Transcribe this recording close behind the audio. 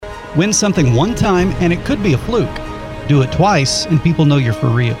Win something one time and it could be a fluke. Do it twice and people know you're for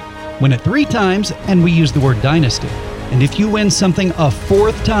real. Win it 3 times and we use the word dynasty. And if you win something a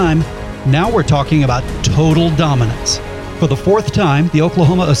 4th time, now we're talking about total dominance. For the 4th time, the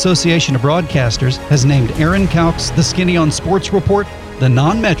Oklahoma Association of Broadcasters has named Aaron Kauk's The Skinny on Sports Report the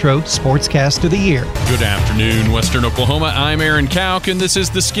non-metro sportscast of the year. Good afternoon, Western Oklahoma. I'm Aaron Kauk, and this is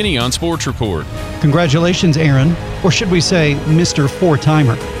The Skinny on Sports Report. Congratulations, Aaron, or should we say Mr.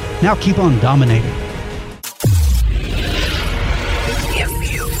 4-timer. Now keep on dominating. If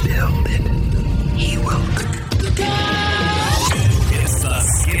you build it, he will. It's The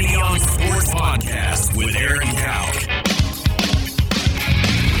Skinny on Sports Podcast with Aaron Kauk.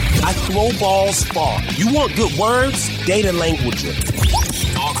 I throw balls far. You want good words? Data language.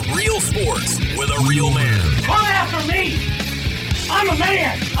 Talk real sports with a real man. Come after me! I'm a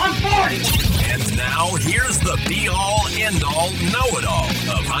man! I'm 40! And now, here's the be-all, end-all, know-it-all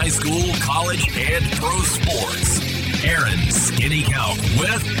of high school, college, and pro sports. Aaron Skinny Kauk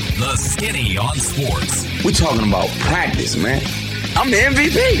with The Skinny on Sports. We're talking about practice, man. I'm the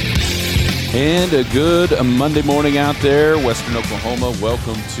MVP. And a good Monday morning out there, Western Oklahoma.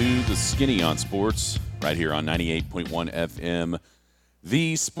 Welcome to The Skinny on Sports, right here on 98.1 FM.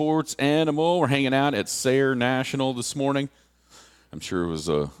 The Sports Animal. We're hanging out at Sayre National this morning. I'm sure it was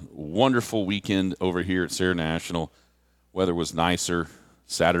a wonderful weekend over here at Sayre National. Weather was nicer.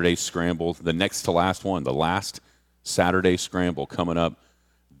 Saturday scramble, the next to last one, the last Saturday scramble coming up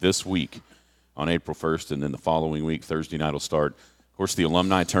this week on April 1st, and then the following week, Thursday night will start. Of course, the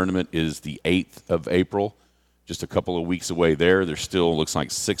alumni tournament is the 8th of April, just a couple of weeks away there. There still looks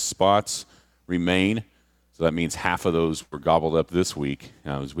like 6 spots remain. So that means half of those were gobbled up this week.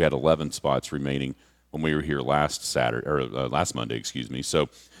 We had 11 spots remaining when we were here last Monday. So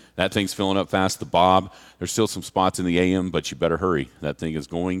that thing's filling up fast. The Bob, there's still some spots in the AM, but you better hurry. That thing is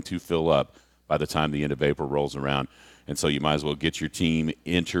going to fill up by the time the end of April rolls around. And so you might as well get your team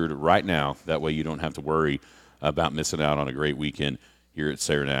entered right now. That way you don't have to worry about missing out on a great weekend here at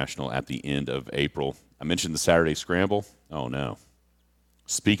Sayre National at the end of April. I mentioned the Saturday Scramble. Oh, no.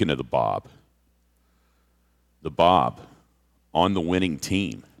 Speaking of the Bob on the winning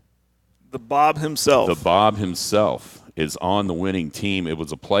team. The Bob himself. The Bob himself is on the winning team. It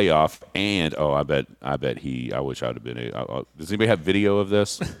was a playoff, and I wish I'd have been. Does anybody have video of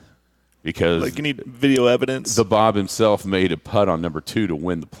this? Because you need video evidence. The Bob himself made a putt on number 2 to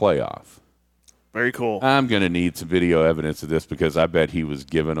win the playoff. Very cool. I'm going to need some video evidence of this because I bet he was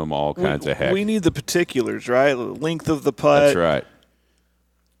giving them all kinds of heck. We need the particulars, right? The length of the putt. That's right.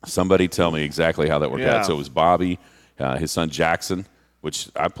 Somebody tell me exactly how that worked out. So it was Bobby, his son Jackson, which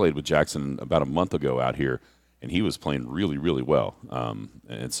I played with Jackson about a month ago out here, and he was playing really, really well.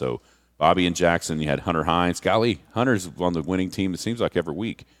 And so Bobby and Jackson, you had Hunter Hines. Golly, Hunter's on the winning team, it seems like every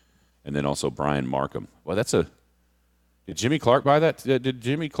week. And then also Brian Markham. Well, did Jimmy Clark buy that? Did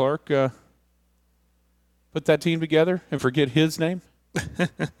Jimmy Clark put that team together and forget his name?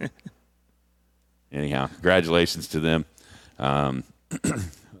 Anyhow, congratulations to them.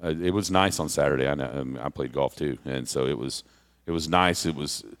 It was nice on Saturday. I played golf too, and so it was nice.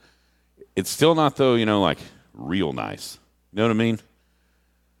 It's still not though, like real nice. You know what I mean?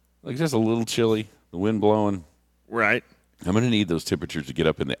 Like just a little chilly, the wind blowing. Right. I'm going to need those temperatures to get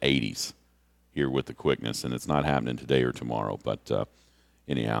up in the 80s here with the quickness, and it's not happening today or tomorrow. But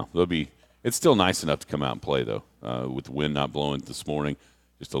anyhow, it's still nice enough to come out and play though, with the wind not blowing this morning,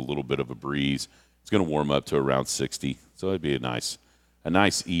 just a little bit of a breeze. It's going to warm up to around 60, so it'd be a nice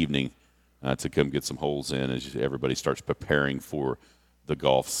evening to come get some holes in as everybody starts preparing for the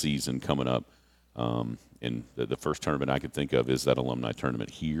golf season coming up. And the first tournament I could think of is that alumni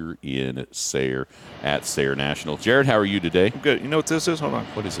tournament here in Sayre at Sayre National. Jared, how are you today? I'm good. You know what this is? Hold on.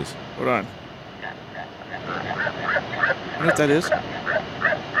 What is this? Hold on. You know what that is?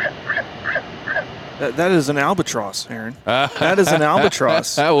 That is an albatross, Aaron. That is an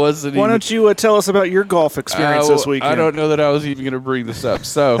albatross. That wasn't. Why don't you tell us about your golf experience this weekend? I don't know that I was even going to bring this up.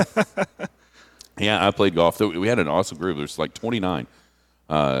 So, yeah, I played golf. We had an awesome group. There's like 29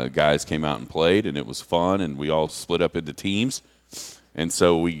 guys came out and played, and it was fun. And we all split up into teams. And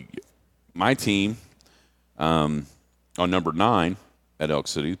so my team on number 9 at Elk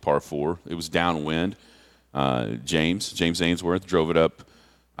City, par 4. It was downwind. James Ainsworth drove it up,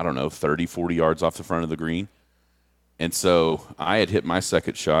 30, 40 yards off the front of the green. And so I had hit my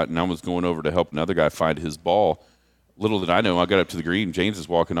second shot, and I was going over to help another guy find his ball. Little did I know, I got up to the green. James is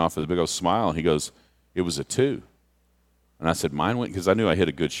walking off with a big old smile, and he goes, "It was a 2." And I said, "Mine went," because I knew I hit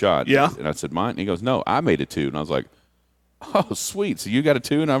a good shot. Yeah. And I said, "Mine." And he goes, "No, I made a 2." And I was like, "Oh, sweet. So you got a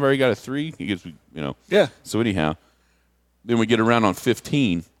 2, and I've already got a 3?" He goes, Yeah. So anyhow, then we get around on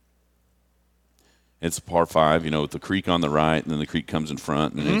 15, It's a par 5, with the creek on the right, and then the creek comes in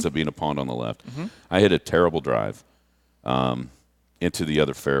front, and it ends up being a pond on the left. I hit a terrible drive into the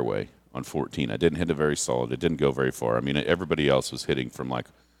other fairway on 14. I didn't hit it very solid. It didn't go very far. I mean, everybody else was hitting from like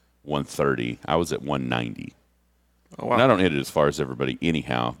 130. I was at 190. Oh, wow. And I don't hit it as far as everybody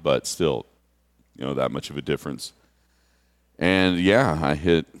anyhow, but still, that much of a difference. And, yeah, I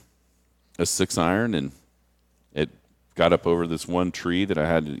hit a 6-iron, and it got up over this one tree that I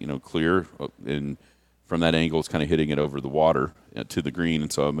had to, clear, and from that angle, it's kind of hitting it over the water to the green,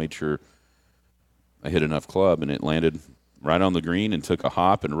 and so I made sure I hit enough club, and it landed right on the green and took a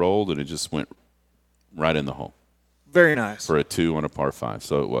hop and rolled, and it just went right in the hole. Very nice. For a 2 on a par 5.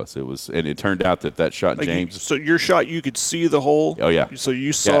 So it was, and it turned out that shot, like James. So your shot, you could see the hole? Oh, yeah. So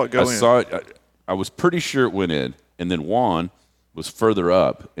you saw it go in? I saw it. I was pretty sure it went in, and then Juan was further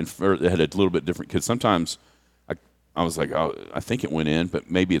up, and it had a little bit different, because sometimes I was like, oh, I think it went in, but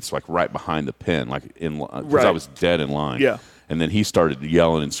maybe it's like right behind the pin, like because I was dead in line. Yeah. And then he started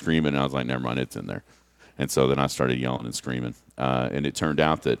yelling and screaming, and I was like, never mind, it's in there. And so then I started yelling and screaming, and it turned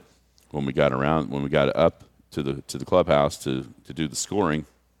out that when we got up to the clubhouse to do the scoring,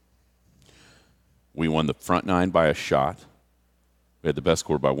 we won the front 9 by a shot. We had the best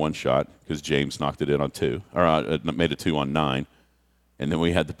score by 1 shot because James knocked it in on 2, or made a 2 on 9, and then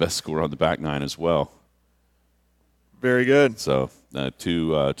we had the best score on the back 9 as well. Very good. So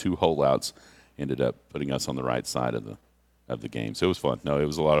 2 hole outs ended up putting us on the right side of the game. So it was fun. No, it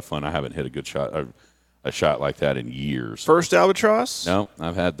was a lot of fun. I haven't hit a good shot, a shot like that in years. First Albatross? No,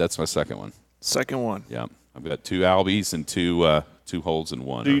 that's my second one. Second one. Yeah, I've got 2 Albies and 2 holes in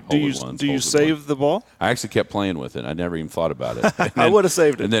one. Do you save the ball? I actually kept playing with it. I never even thought about it. Then, I would have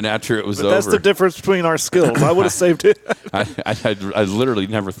saved it. And then after it was but over, that's the difference between our skills. I would have saved it. I literally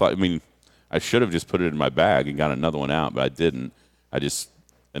never thought. I mean, I should have just put it in my bag and got another one out, but I didn't.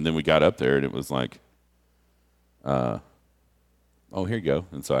 And then we got up there, and it was like, oh, here you go.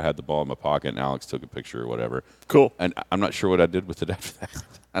 And so I had the ball in my pocket, and Alex took a picture or whatever. Cool. And I'm not sure what I did with it after that.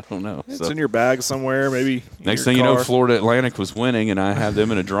 I don't know. It's in your bag somewhere, maybe. Next thing you know, Florida Atlantic was winning, and I had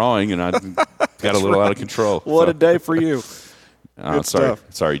them in a drawing, and I got a little out of control. What a day for you.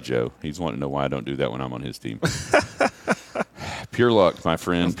 Sorry, Joe. He's wanting to know why I don't do that when I'm on his team. Pure luck, my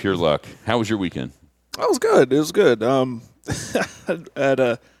friend. Pure luck. How was your weekend? It was good. It was good. At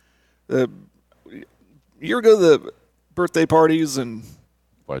a year ago, the birthday parties and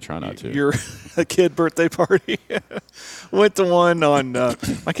I try not to. Your kid birthday party. Went to one on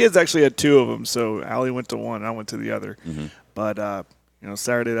my kids actually had 2 of them, so Allie went to one, and I went to the other. Mm-hmm. But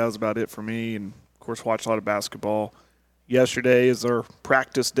Saturday, that was about it for me, and of course watched a lot of basketball. Yesterday is our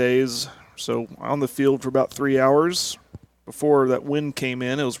practice days, so on the field for about 3 hours. Before that wind came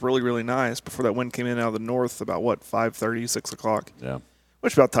in, it was really, really nice. Before that wind came in out of the north, about 5:30, 6 o'clock. Yeah.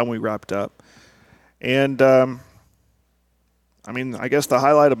 Which about the time we wrapped up. And I guess the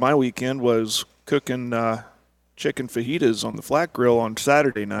highlight of my weekend was cooking chicken fajitas on the flat grill on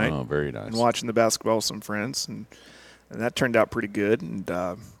Saturday night. Oh, very nice. And watching the basketball with some friends, and that turned out pretty good. And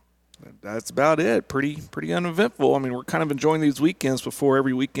that's about it. Pretty uneventful. I mean, we're kind of enjoying these weekends before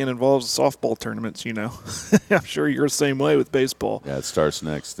every weekend involves softball tournaments, I'm sure you're the same way with baseball. Yeah, it starts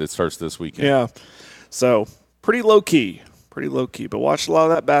next. It starts this weekend. Yeah. So pretty low-key. But watched a lot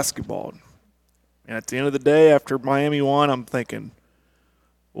of that basketball. And at the end of the day, after Miami won, I'm thinking,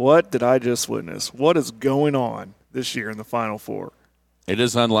 what did I just witness? What is going on this year in the Final Four? It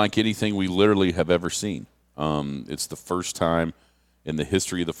is unlike anything we literally have ever seen. It's the first time in the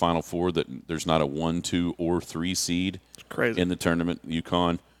history of the Final Four that there's not a 1, 2, or 3 seed in the tournament.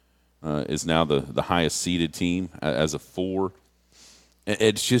 UConn is now the highest seeded team as a 4.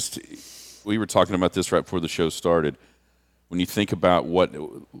 It's just, we were talking about this right before the show started. When you think about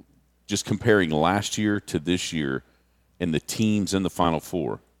just comparing last year to this year and the teams in the Final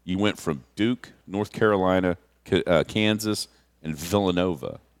Four, you went from Duke, North Carolina, Kansas, and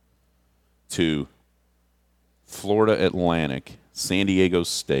Villanova to Florida Atlantic, San Diego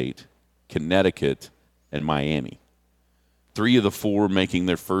State, Connecticut, and Miami. 3 of the 4 making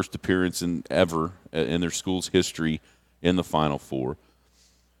their first appearance ever in their school's history in the Final Four.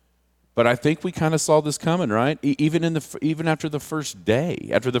 But I think we kind of saw this coming, right? Even after the first day,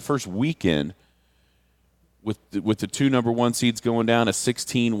 after the first weekend, with the 2 number 1 seeds going down, a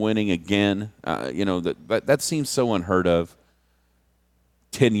 16 winning again. That seems so unheard of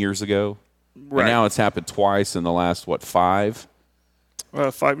 10 years ago. Right. And now it's happened twice in the last 5?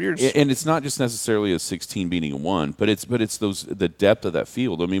 5 years. And it's not just necessarily a 16 beating a 1, but it's the depth of that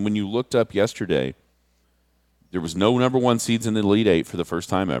field. I mean, when you looked up yesterday, there was no number 1 seeds in the Elite 8 for the first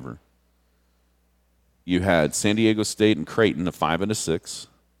time ever. You had San Diego State and Creighton, a 5 and a 6.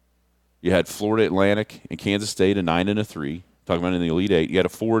 You had Florida Atlantic and Kansas State, a 9 and a 3. Talking about in the Elite Eight. You had a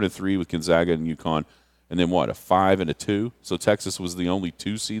 4 and a 3 with Gonzaga and UConn. And then what, a 5 and a 2? So Texas was the only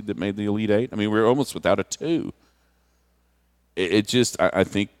 2 seed that made the Elite Eight. I mean, we were almost without a 2. It just, I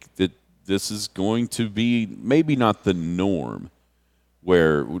think that this is going to be maybe not the norm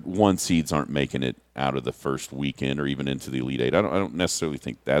where 1 seeds aren't making it out of the first weekend or even into the Elite Eight. I don't necessarily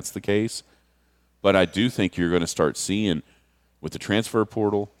think that's the case. But I do think you're going to start seeing with the transfer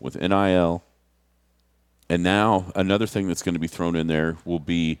portal, with NIL, and now another thing that's going to be thrown in there will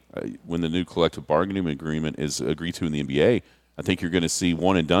be when the new collective bargaining agreement is agreed to in the NBA, I think you're going to see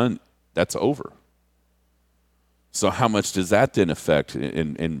one and done. That's over. So how much does that then affect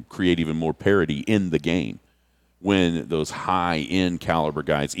and create even more parity in the game when those high-end caliber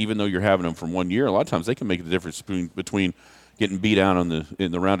guys, even though you're having them from 1 year, a lot of times they can make the difference between getting beat out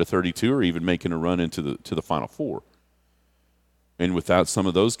in the round of 32 or even making a run into the Final Four. And without some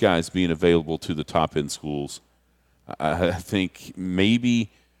of those guys being available to the top-end schools, I think maybe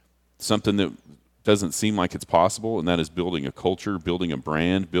something that doesn't seem like it's possible, and that is building a culture, building a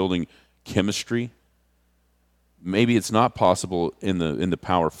brand, building chemistry. Maybe it's not possible in the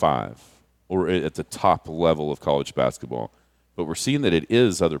Power Five or at the top level of college basketball, but we're seeing that it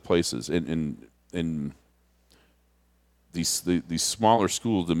is other places. In these smaller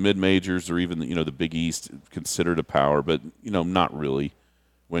schools, the mid majors, or even the Big East, considered a power, but not really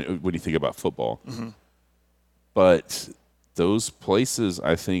when you think about football. Mm-hmm. But those places,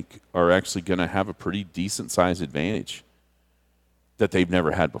 I think, are actually going to have a pretty decent size advantage that they've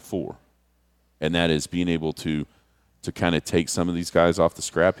never had before, and that is being able to kind of take some of these guys off the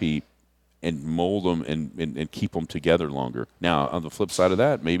scrap heap and mold them and keep them together longer. Now, on the flip side of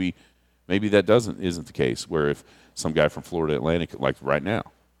that, maybe that isn't the case, where if some guy from Florida Atlantic, like right now,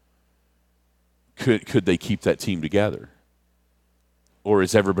 could they keep that team together? Or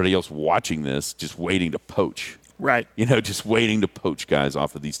is everybody else watching this just waiting to poach? Right. Just waiting to poach guys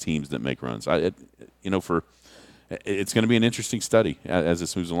off of these teams that make runs. It's going to be an interesting study as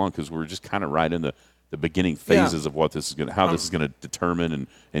this moves along, because we're just kind of right in the beginning phases of what this is this is going to determine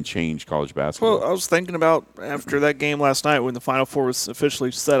and change college basketball. Well, I was thinking about after that game last night when the Final Four was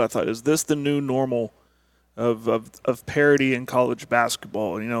officially set, I thought, is this the new normal of parity in college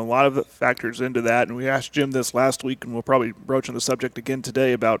basketball? A lot of it factors into that, and we asked Jim this last week, and we'll probably broach on the subject again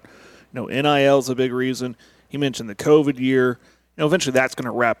today about, NIL is a big reason. He mentioned the COVID year. Eventually that's going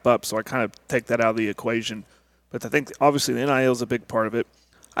to wrap up, so I kind of take that out of the equation. But I think obviously the NIL is a big part of it.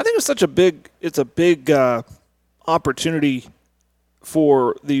 I think it's a big opportunity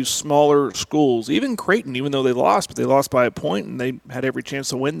for these smaller schools. Even Creighton, even though they lost, but they lost by a point, and they had every chance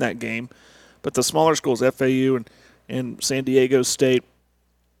to win that game. But the smaller schools, FAU and San Diego State,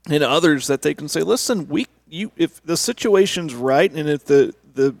 and others, that they can say, listen, if the situation's right, and if the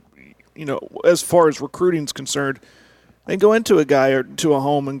as far as recruiting is concerned, they go into a guy or to a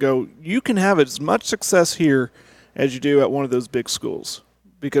home and go, you can have as much success here as you do at one of those big schools.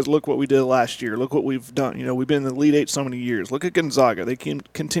 Because look what we did last year. Look what we've done. We've been in the Elite Eight so many years. Look at Gonzaga. They can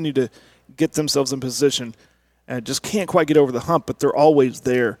continue to get themselves in position and just can't quite get over the hump, but they're always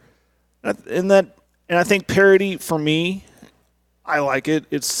there. And I think parity, for me, I like it.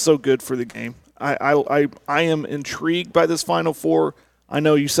 It's so good for the game. I am intrigued by this Final Four. I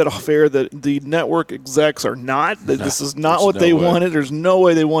know you said off air that the network execs are not. That this is not what they wanted. There's no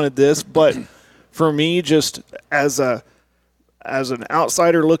way they wanted this. But for me, just as an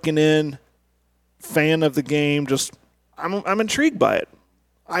outsider looking in, fan of the game, I'm intrigued by it.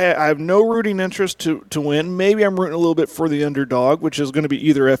 I have no rooting interest to win. Maybe I'm rooting a little bit for the underdog, which is going to be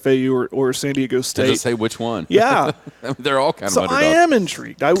either FAU or San Diego State. Just say which one. Yeah. They're all kind of underdogs. So I am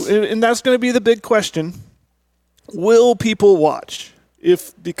intrigued. And that's going to be the big question. Will people watch?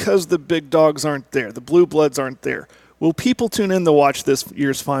 Because the big dogs aren't there, the blue bloods aren't there, will people tune in to watch this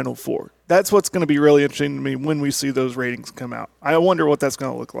year's Final Four? That's what's going to be really interesting to me when we see those ratings come out. I wonder what that's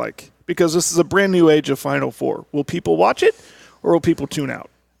going to look like, because this is a brand new age of Final Four. Will people watch it, or will people tune out?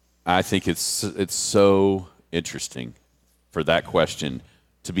 I think it's so interesting for that question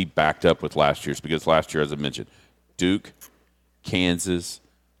to be backed up with last year's, because last year, as I mentioned, Duke, Kansas,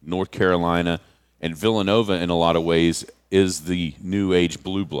 North Carolina, and Villanova in a lot of ways is the new age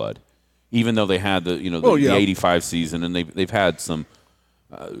blue blood, even though they had the 85 season, and they've had some,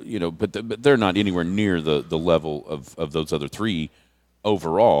 but they're not anywhere near the level of those other three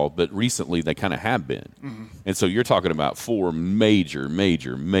overall, but recently they kind of have been. Mm-hmm. And so you're talking about 4 major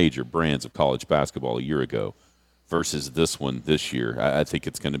brands of college basketball a year ago versus this one this year. I think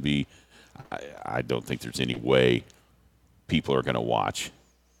it's going to be – I don't think there's any way people are going to watch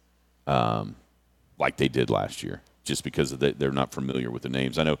like they did last year. just because they're not familiar with the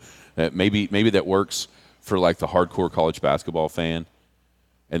names. I know maybe that works for like the hardcore college basketball fan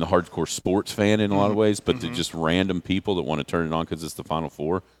and the hardcore sports fan in a lot of ways, but to just random people that want to turn it on because it's the Final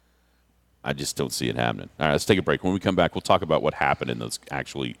Four, I just don't see it happening. All right, let's take a break. When we come back, we'll talk about what happened in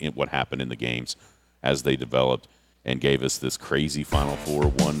what happened in the games as they developed and gave us this crazy Final Four,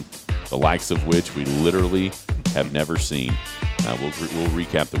 one the likes of which we literally have never seen. We'll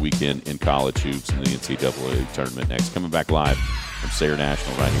recap the weekend in college hoops and the NCAA tournament next. Coming back live from Sayre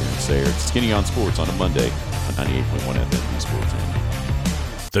National right here in Sayre. It's Skinny on Sports on a Monday on 98.1 FM Sports.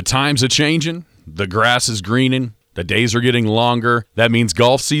 The times are changing. The grass is greening. The days are getting longer. That means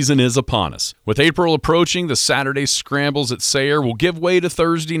golf season is upon us. With April approaching, the Saturday scrambles at Sayre will give way to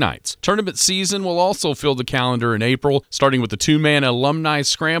Thursday nights. Tournament season will also fill the calendar in April, starting with the 2-man alumni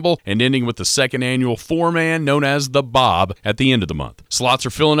scramble and ending with the second annual 4-man known as the Bob at the end of the month. Slots are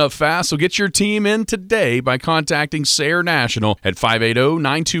filling up fast, so get your team in today by contacting Sayre National at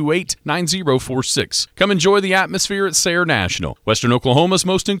 580-928-9046. Come enjoy the atmosphere at Sayre National, Western Oklahoma's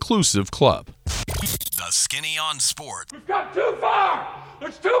most inclusive club. The Skinny on Sports. We've gone too far.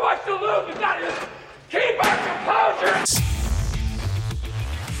 There's too much to lose. We've got to keep our composure.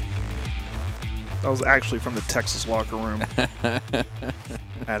 That was actually from the Texas locker room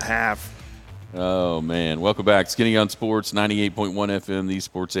at half. Oh, man. Welcome back. Skinny on Sports, 98.1 FM, the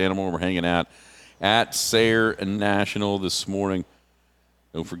Sports Animal. We're hanging out at Sayre National this morning.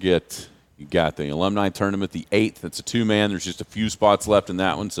 Don't forget, you got the alumni tournament, the 8th. It's a 2-man. There's just a few spots left in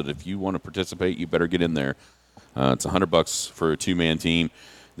that one, so if you want to participate, you better get in there. It's $100 for a 2-man team.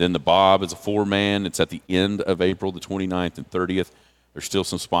 Then the Bob is a 4-man. It's at the end of April, the 29th and 30th. There's still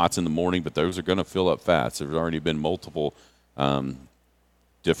some spots in the morning, but those are going to fill up fast. There's already been multiple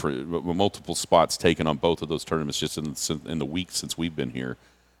spots taken on both of those tournaments just in the week since we've been here.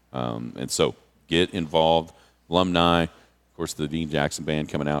 And so get involved. Alumni. Of course, the Dean Jackson Band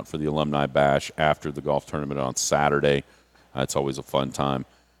coming out for the Alumni Bash after the golf tournament on Saturday. It's always a fun time.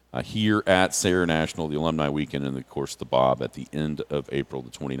 Here at Sayre National, the Alumni Weekend, and, of course, the Bob at the end of April, the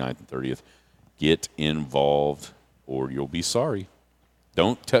 29th and 30th. Get involved or you'll be sorry.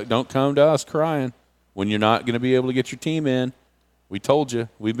 Don't come to us crying when you're not going to be able to get your team in. We told you.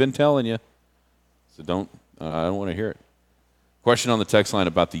 We've been telling you. So I don't want to hear it. Question on the text line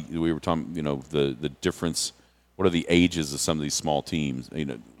about we were talking, the difference. What are the ages of some of these small teams,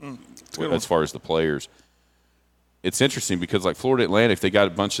 as far as the players? It's interesting because, like Florida Atlantic, they got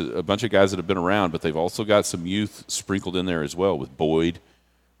a bunch of guys that have been around, but they've also got some youth sprinkled in there as well with Boyd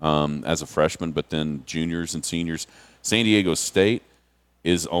as a freshman, but then juniors and seniors. San Diego State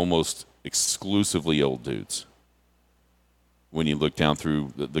is almost exclusively old dudes. When you look down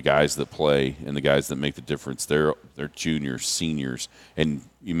through the guys that play and the guys that make the difference, they're juniors, seniors, and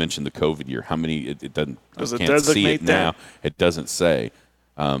you mentioned the COVID year. How many? It doesn't. Does I it can't designate see it now. that? It doesn't say.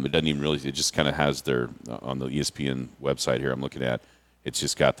 It doesn't even really. It just kind of has their on the ESPN website here. I'm looking at. It's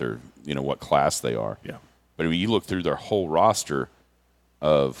just got their what class they are. Yeah. But when you look through their whole roster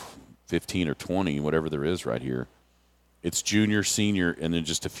of 15 or 20, whatever there is right here, it's junior, senior, and then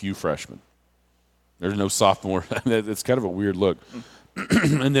just a few freshmen. There's no sophomore. It's kind of a weird look.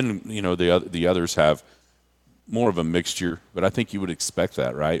 And then, the others have more of a mixture, but I think you would expect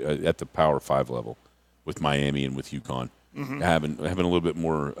that, right, at the Power 5 level with Miami and with UConn, having a little bit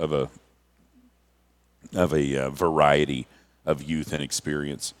more of a variety of youth and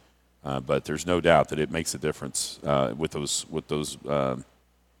experience. But there's no doubt that it makes a difference with those. What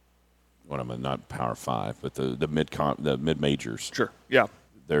am I? Not Power 5, but the mid majors. Sure. Yeah.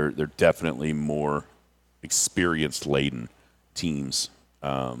 They're definitely more experience-laden teams,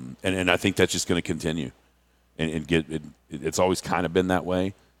 and I think that's just going to continue, and get it. It's always kind of been that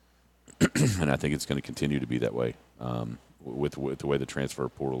way, and I think it's going to continue to be that way with the way the transfer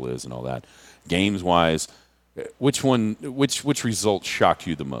portal is and all that. Games-wise, which result shocked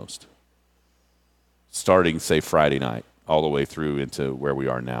you the most? Starting, say, Friday night, all the way through into where we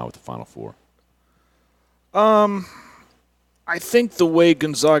are now with the Final Four. I think the way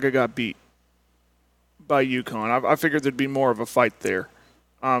Gonzaga got beat by UConn, I figured there'd be more of a fight there.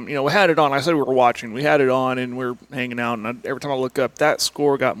 We had it on. I said we were watching. We had it on, and we were hanging out. And every time I look up, that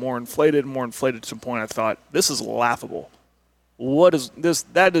score got more inflated to the point I thought, this is laughable. What is this?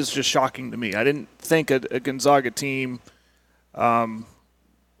 That is just shocking to me. I didn't think a Gonzaga team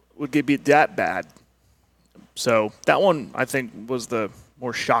would get beat that bad. So that one, I think, was the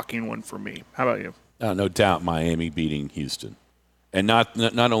more shocking one for me. How about you? No doubt Miami beating Houston. And not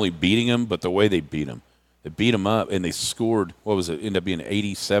only beating them, but the way they beat them. They beat them up, and they scored, what was it, ended up being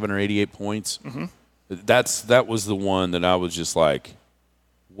 87 or 88 points? Mm-hmm. That was the one that I was just like,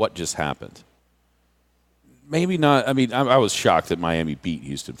 what just happened? maybe not. I mean, I was shocked that Miami beat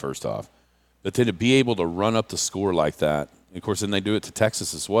Houston first off. But then to be able to run up the score like that, of course, then they do it to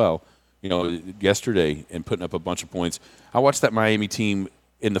Texas as well, yesterday and putting up a bunch of points. I watched that Miami team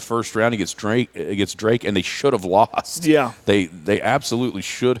in the first round against Drake, and they should have lost. Yeah. They absolutely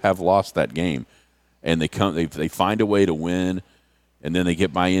should have lost that game. And they find a way to win, and then they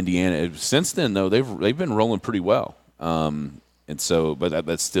get by Indiana. Since then, though, they've been rolling pretty well. And so, but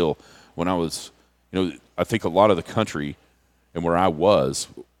that's still, when I was, I think a lot of the country and where I was,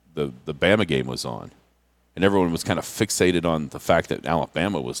 the Bama game was on, and everyone was kind of fixated on the fact that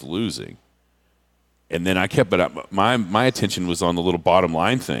Alabama was losing. And then I kept it up. My attention was on the little bottom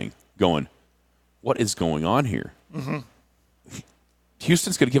line thing, going, what is going on here? Mm-hmm.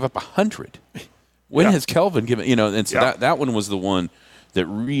 Houston's going to give up 100. When has Kelvin given? And so that one was the one that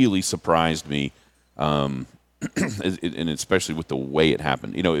really surprised me, and especially with the way it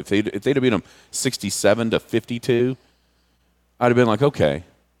happened. If they'd have beat them 67-52, I'd have been like, okay.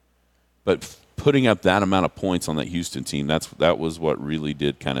 But putting up that amount of points on that Houston team, that was what really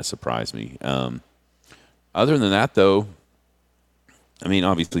did kind of surprise me. Other than that, though, I mean,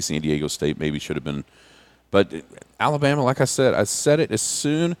 obviously San Diego State maybe should have been, but Alabama, like I said it as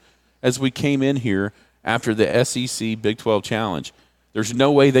soon as we came in here after the SEC Big 12 Challenge. There's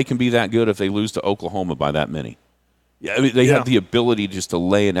no way they can be that good if they lose to Oklahoma by that many. Yeah, I mean, they have the ability just to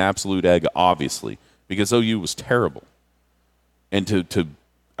lay an absolute egg, obviously, because OU was terrible. And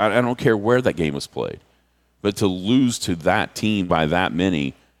I don't care where that game was played, but to lose to that team by that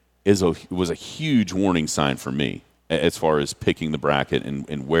many was a huge warning sign for me as far as picking the bracket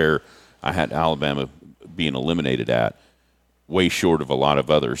and where I had Alabama being eliminated at, way short of a lot of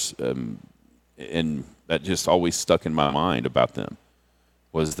others. And that just always stuck in my mind about them,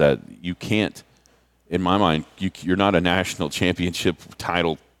 was that you can't, in my mind, you're not a national championship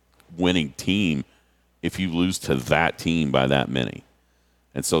title winning team if you lose to that team by that many.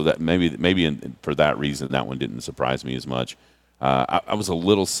 And so that maybe for that reason, that one didn't surprise me as much. I was a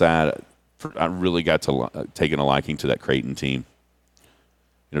little sad. I really got to taking a liking to that Creighton team.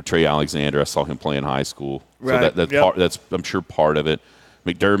 Trey Alexander, I saw him play in high school. Right. So that's I'm sure part of it.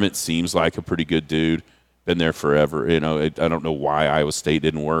 McDermott seems like a pretty good dude. Been there forever. I don't know why Iowa State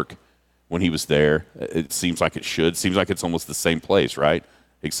didn't work when he was there. It seems like it should. Seems like it's almost the same place, right?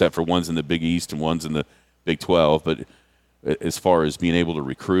 Except for one's in the Big East and one's in the Big 12. But as far as being able to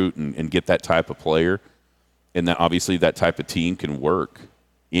recruit and get that type of player, and that obviously that type of team can work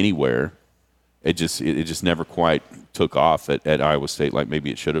anywhere. It just never quite took off at Iowa State like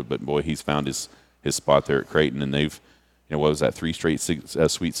maybe it should have. But boy, he's found his spot there at Creighton, and they've, what was that, 3 straight Sweet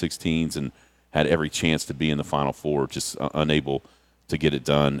 16s, and had every chance to be in the Final Four, just unable to get it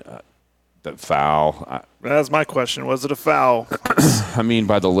done. That foul. That's my question. Was it a foul? I mean,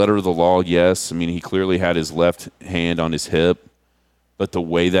 by the letter of the law, yes. I mean, he clearly had his left hand on his hip, but the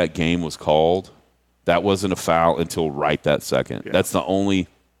way that game was called, that wasn't a foul until right that second. Yeah. That's the only.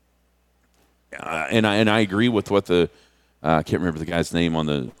 And I agree with what I can't remember the guy's name on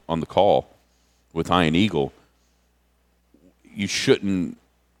the call with Iron Eagle. You shouldn't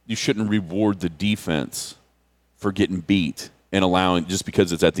reward the defense for getting beat and allowing, just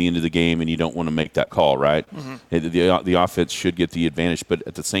because it's at the end of the game and you don't want to make that call, right? Mm-hmm. The offense should get the advantage, but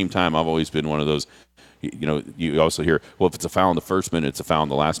at the same time, I've always been one of those. You also hear, well, if it's a foul in the first minute, it's a foul in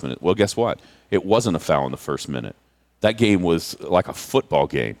the last minute. Well, guess what? It wasn't a foul in the first minute. That game was like a football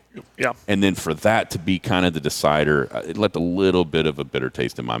game. Yeah. And then for that to be kind of the decider, it left a little bit of a bitter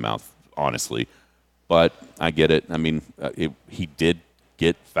taste in my mouth, honestly. But I get it. I mean, he did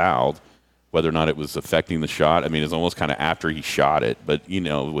get fouled. Whether or not it was affecting the shot, I mean, it's almost kind of after he shot it. But,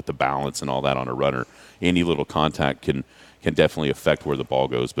 with the balance and all that on a runner, any little contact can definitely affect where the ball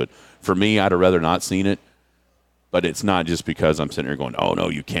goes. But for me, I'd have rather not seen it. But it's not just because I'm sitting here going, oh, no,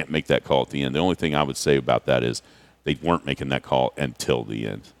 you can't make that call at the end. The only thing I would say about that is they weren't making that call until the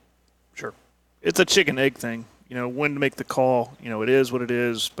end. Sure. It's a chicken-egg thing. When to make the call, it is what it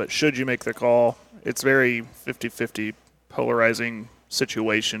is. But should you make the call, it's very 50-50 polarizing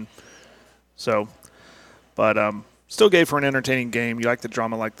situation. So, but still gave for an entertaining game. You like the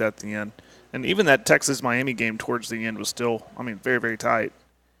drama like that at the end. And even that Texas-Miami game towards the end was still, very, very tight.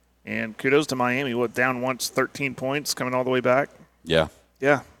 And kudos to Miami. Down once, 13 points, coming all the way back? Yeah.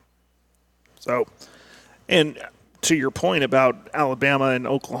 Yeah. So, and to your point about Alabama and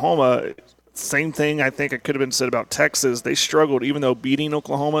Oklahoma, same thing I think it could have been said about Texas. They struggled, even though beating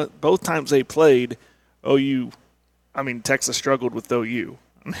Oklahoma, both times they played Texas struggled with OU.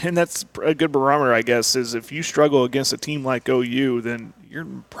 And that's a good barometer, I guess, is if you struggle against a team like OU, then you're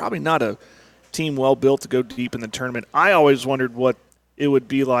probably not a team well built to go deep in the tournament. I always wondered what it would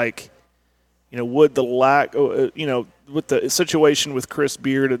be like, would the lack, with the situation with Chris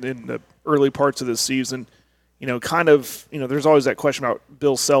Beard in the early parts of the season, there's always that question about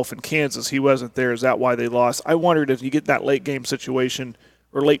Bill Self in Kansas. He wasn't there. Is that why they lost? I wondered if you get that late game situation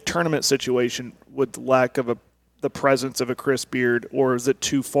or late tournament situation with the lack of the presence of a Chris Beard, or is it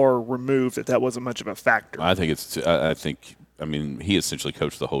too far removed that wasn't much of a factor? I think he essentially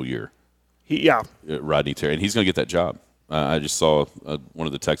coached the whole year. Rodney Terry, and he's going to get that job. I just saw one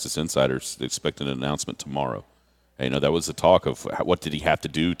of the Texas insiders expecting an announcement tomorrow. That was the talk of what did he have to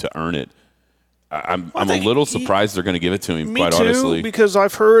do to earn it. I'm a little surprised they're going to give it to him, quite honestly. Me too, because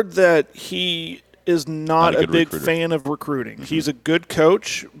I've heard that he is not a big fan of recruiting. Mm-hmm. He's a good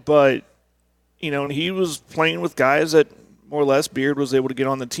coach, but, he was playing with guys that more or less Beard was able to get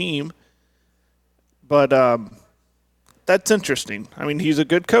on the team. But that's interesting. I mean, he's a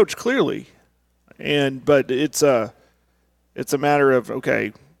good coach, clearly. But it's a matter of,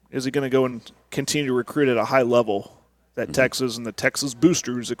 okay, is he going to go and continue to recruit at a high level that Texas and the Texas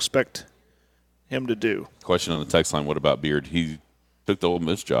boosters expect him to do? Question on the text line, what about Beard? He took the Ole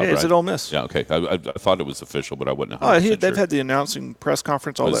Miss job, right? It's at Ole Miss. Yeah, okay. I thought it was official, but I wasn't 100% they've sure. had the announcing press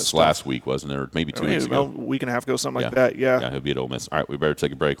conference, all that stuff. Last week, wasn't it? Or maybe 2 weeks ago. A week and a half ago, something like that, yeah. Yeah, he'll be at Ole Miss. All right, we better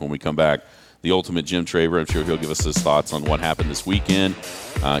take a break. When we come back, the ultimate Jim Traver, I'm sure he'll give us his thoughts on what happened this weekend.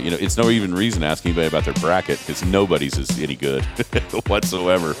 It's no even reason to ask anybody about their bracket because nobody's is any good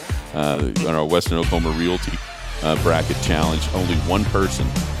whatsoever. On our Western Oklahoma Realty bracket challenge, only one person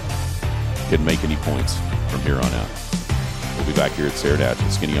can make any points from here on out. We'll be back here at Sayre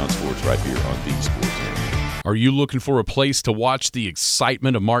National, Skinny on Sports, right here on the Sports Channel. Are you looking for a place to watch the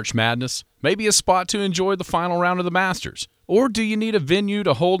excitement of March Madness? Maybe a spot to enjoy the final round of the Masters? Or do you need a venue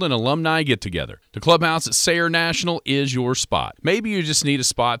to hold an alumni get-together? The clubhouse at Sayre National is your spot. Maybe you just need a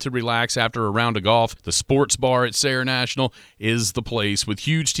spot to relax after a round of golf. The sports bar at Sayre National is the place with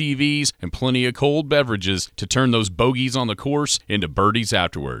huge TVs and plenty of cold beverages to turn those bogeys on the course into birdies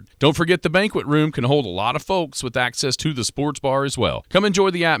afterward. Don't forget the banquet room can hold a lot of folks with access to the sports bar as well. Come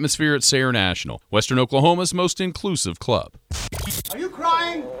enjoy the atmosphere at Sayre National, Western Oklahoma's most inclusive club. Are you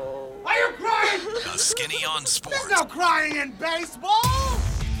crying? Are you crying? The Skinny on Sports. There's no crying in baseball.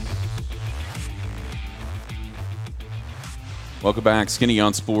 Welcome back. Skinny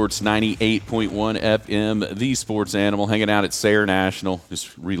on Sports, 98.1 FM, the sports animal, hanging out at Sayre National,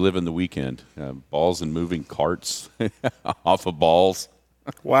 just reliving the weekend. Balls and moving carts off of balls.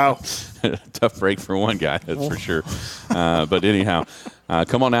 Wow. Tough break for one guy, that's for sure. But anyhow,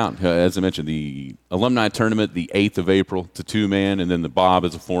 come on out. As I mentioned, the alumni tournament, the 8th of April, to 2-man, and then the Bob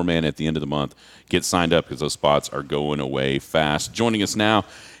is a 4-man at the end of the month. Get signed up because those spots are going away fast. Joining us now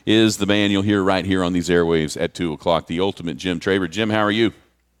is the man you'll hear right here on these airwaves at 2 o'clock, the ultimate Jim Traver. Jim, how are you?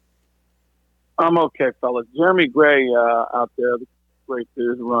 I'm okay, fellas. Jeremy Gray out there, the great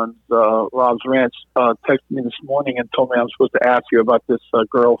dude who runs Rob's Ranch, texted me this morning and told me I'm supposed to ask you about this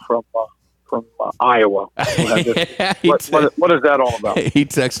girl from Iowa. What is that all about? He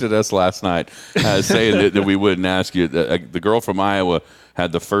texted us last night saying that we wouldn't ask you. The girl from Iowa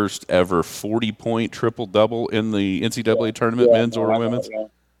had the first ever 40-point triple-double in the NCAA tournament, men's or women's.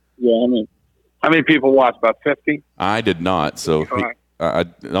 Yeah, I mean, how many people watched? About 50? I did not. So the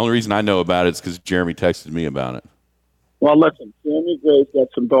only reason I know about it is because Jeremy texted me about it. Well, listen, Jeremy Gray's got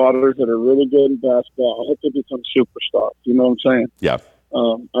some daughters that are really good in basketball. I hope they become superstars. You know what I'm saying? Yeah.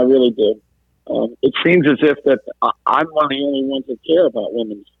 I really do. It seems as if that I'm one of the only ones that care about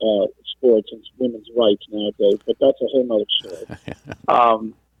women's sports and women's rights nowadays, but that's a whole other story.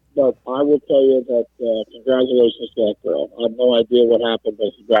 But I will tell you that congratulations to that girl. I have no idea what happened,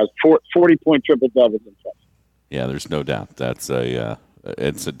 but congrats. 40-point triple-double is impressive. Yeah, there's no doubt. That's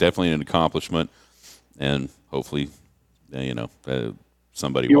it's definitely an accomplishment, and hopefully,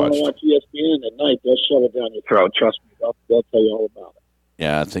 somebody you watched. You want to watch ESPN at night, they'll shove it down your throat. Trust me, they'll tell you all about it.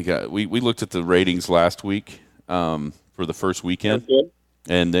 Yeah, I think we looked at the ratings last week for the first weekend,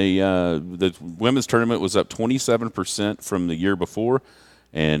 and the women's tournament was up 27% from the year before,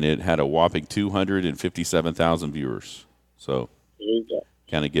 and it had a whopping 257,000 viewers. So,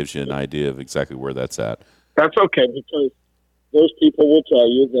 kind of gives you an idea of exactly where that's at. That's okay, because those people will tell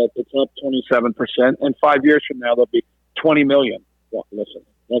you that it's up 27%, and 5 years from now, there'll be 20 million. Well, listen,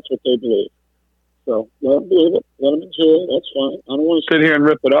 that's what they believe. So let them believe it. Let them enjoy it. That's fine. I don't want to sit here and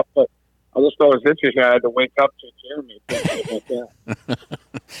rip it up, but I just thought it was interesting. I had to wake up to Jeremy about that.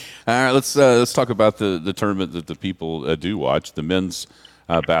 All right, let's talk about the tournament that the people do watch, the men's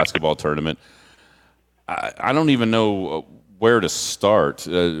basketball tournament. I don't even know where to start.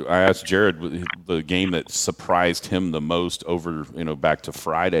 I asked Jared the game that surprised him the most over, back to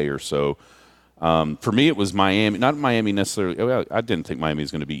Friday or so. For me, it was Miami. Not Miami necessarily. Well, I didn't think Miami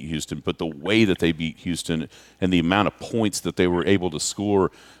was going to beat Houston, but the way that they beat Houston and the amount of points that they were able to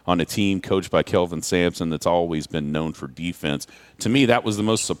score on a team coached by Kelvin Sampson that's always been known for defense, to me, that was the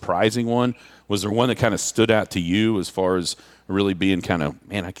most surprising one. Was there one that kind of stood out to you as far as really being kind of,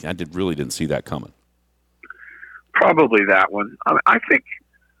 man, I really didn't see that coming? Probably that one. I think,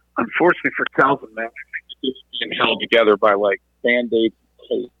 unfortunately for Calvin, man, I think it's being held together by, like, Band-Aid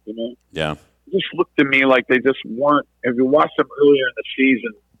tape, you know? Yeah. It just looked to me like they just weren't. If you watch them earlier in the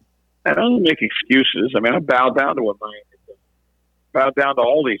season, I don't make excuses. I mean, I bow down to what Miami did. Bow down to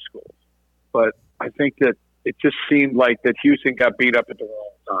all these schools. But I think that it just seemed like that Houston got beat up at the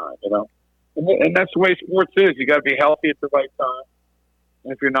wrong time, you know? And that's the way sports is. You got to be healthy at the right time.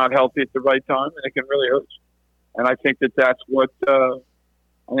 And if you're not healthy at the right time, then it can really hurt you. And I think that's what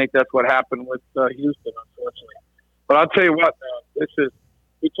happened with Houston, unfortunately. But I'll tell you what, man,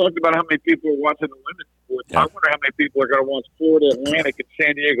 we talked about how many people are watching the women's sports. Yeah. I wonder how many people are going to watch Florida Atlantic and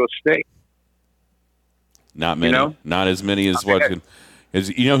San Diego State. Not many. You know? Not as many as watching.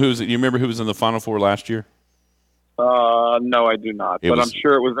 You remember who was in the Final Four last year? No, I do not. But I'm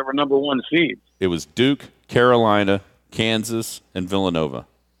sure they were number one seeds. It was Duke, Carolina, Kansas, and Villanova.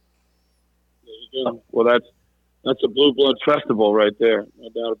 There you go. Well, that's a blue blood festival right there, no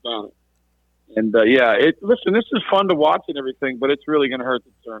doubt about it. And listen, this is fun to watch and everything, but it's really going to hurt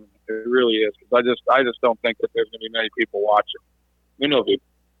the tournament. It really is. Because I just don't think that there's going to be many people watching. We know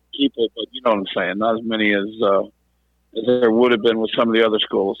people, but you know what I'm saying. Not as many as there would have been with some of the other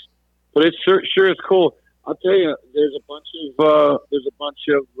schools. But it sure is cool. I'll tell you, there's a bunch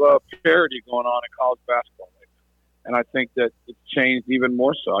of parity going on in college basketball right now, and I think that it's changed even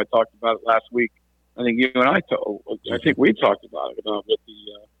more so. I talked about it last week. I think you and I we talked about it with the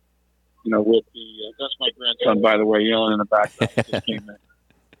that's my grandson, by the way, yelling in the background. Just came in.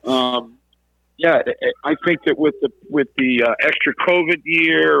 I think that with the extra COVID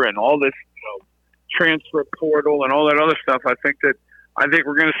year and all this, transfer portal and all that other stuff, I think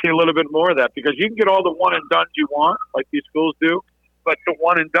we're going to see a little bit more of that, because you can get all the one and done you want, like these schools do, but the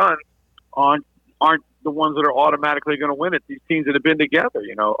one and done aren't the ones that are automatically going to win it. These teams that have been together, are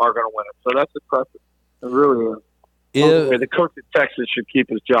going to win it. So that's impressive. It really is. The coach at Texas should keep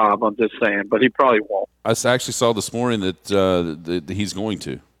his job. I'm just saying, but he probably won't. I actually saw this morning that he's going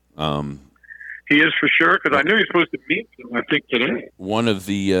to. He is for sure, because I knew he was supposed to meet him, I think, today. One of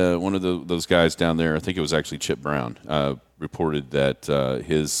those guys down there, I think it was actually Chip Brown, reported that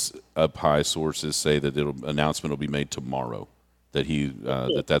his up high sources say that announcement will be made tomorrow.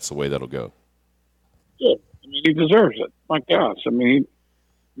 That that's the way that'll go. Good. I mean, he deserves it. My gosh. I mean,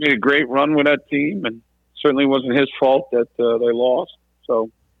 he made a great run with that team, and certainly wasn't his fault that they lost.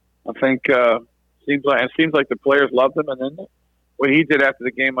 So I think it seems like the players loved him, and then what he did after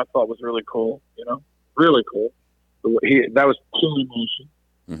the game I thought was really cool. Really cool. That was pure emotion.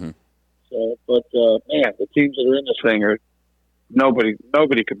 Mm-hmm. So, but man, the teams that are in this thing are nobody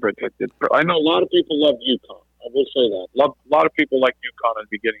can predict it. I know a lot of people love UConn. I will say that. A lot of people like UConn at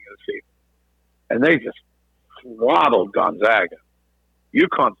the beginning of the season, and they just throttled Gonzaga.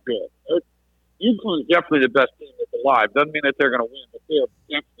 UConn's good. UConn's definitely the best team that's alive. Doesn't mean that they're going to win, but they're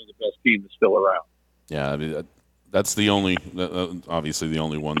definitely the best team that's still around. Yeah, I mean, that's the only, obviously the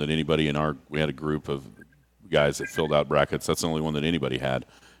only one that anybody we had a group of guys that filled out brackets. That's the only one that anybody had,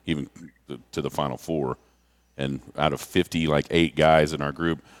 even to the Final Four. And out of 50, 8 guys in our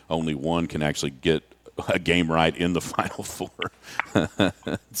group, only one can actually get a game right in the Final Four.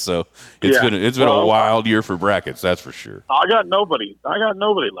 So it's been a wild year for brackets, that's for sure. I got nobody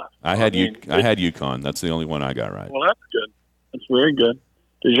left. I had UConn. That's the only one I got right. Well, that's good. That's very good.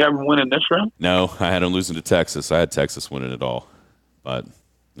 Did you have them win in this round? No, I had them losing to Texas. I had Texas winning it all, and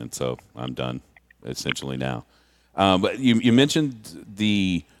so I'm done essentially now. But you mentioned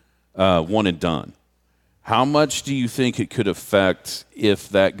the one and done. How much do you think it could affect if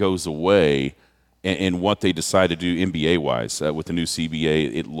that goes away? And what they decide to do NBA-wise with the new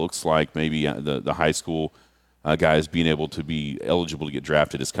CBA, it looks like maybe the high school guys being able to be eligible to get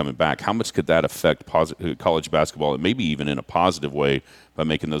drafted is coming back. How much could that affect college basketball, and maybe even in a positive way by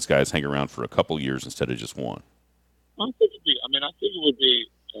making those guys hang around for a couple years instead of just one? I think it would be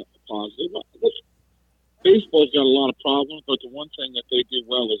positive. Baseball's got a lot of problems, but the one thing that they do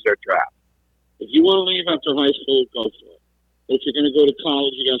well is their draft. If you want to leave after high school, go for it. If you're going to go to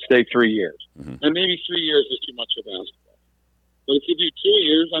college, you got to stay 3 years. Mm-hmm. And maybe 3 years is too much for basketball. But if you do 2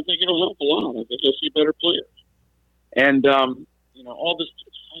 years, I think it'll help a lot. I think you'll see better players. And, all this,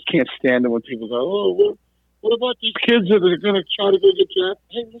 I can't stand it when people go, oh, what about these kids that are going to try to go get drafted?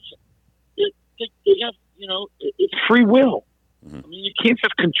 Hey, listen, they have, it's free will. I mean, you can't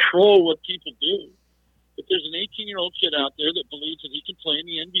just control what people do. If there's an 18-year-old kid out there that believes that he can play in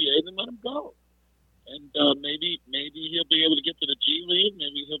the NBA, then let him go. And maybe he'll be able to get to the G League.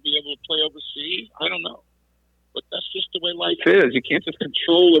 Maybe he'll be able to play overseas. I don't know. But that's just the way life is. You can't just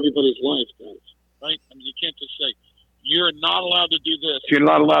control everybody's life, guys. Right? I mean, you can't just say, you're not allowed to do this, you're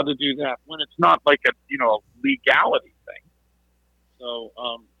not allowed to do that, when it's not like a legality thing. So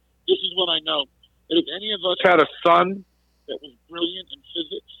this is what I know. That if any of us had a son that was brilliant in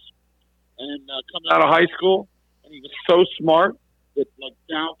physics and coming out of high school, and he was so smart that like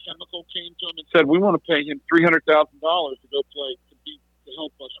Dow Chemical came to him and said, we want to pay him $300,000 to go play to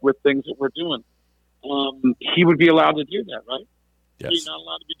help us with things that we're doing. He would be allowed to do that, right? Yes. He's not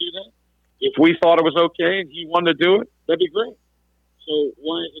allowed to do that. If we thought it was okay and he wanted to do it, that'd be great. So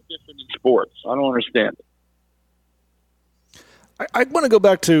why is it different in sports? I don't understand it. I want to go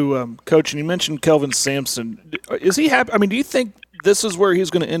back to coaching. You mentioned Kelvin Sampson. Is he happy? I mean, do you think this is where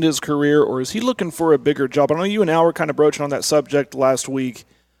he's going to end his career, or is he looking for a bigger job? I know you and Al were kind of broaching on that subject last week.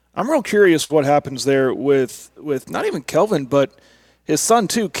 I'm real curious what happens there with not even Kelvin, but his son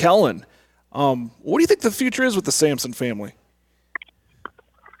too, Kellen. What do you think the future is with the Sampson family?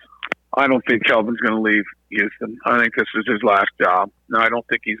 I don't think Kelvin's going to leave Houston. I think this is his last job. Now, I don't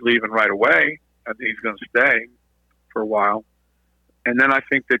think he's leaving right away. I think he's going to stay for a while. And then I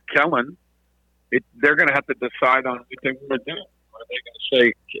think that Kellen, they're going to have to decide on what they want to do. Are they going to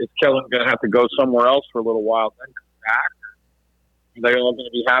say, is Kellen going to have to go somewhere else for a little while, then come back? Are they all going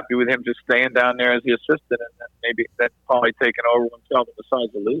to be happy with him just staying down there as the assistant and then maybe probably taking over when Kelvin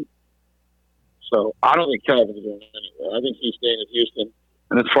decides to leave? So I don't think Kelvin's going anywhere. I think he's staying in Houston.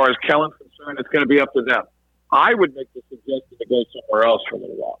 And as far as Kellen's concerned, it's going to be up to them. I would make the suggestion to go somewhere else for a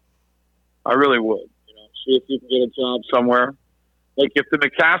little while. I really would. See if you can get a job somewhere. Like if the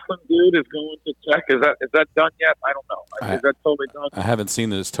McCaslin dude is going to Tech, is that done yet? I don't know. Is that totally done? I haven't seen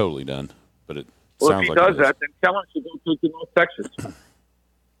that it's totally done, but it well, sounds if he like does that, then Kellen should go to North Texas.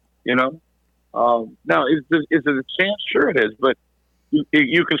 Now, is it a chance? Sure it is, but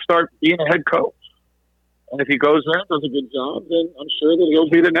you can start being a head coach. And if he goes there and does a good job, then I'm sure that he'll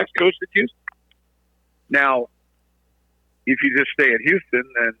be the next coach at Houston. Now, if you just stay at Houston,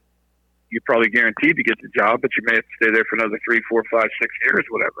 then you're probably guaranteed to get the job, but you may have to stay there for another 3, 4, 5, 6 years,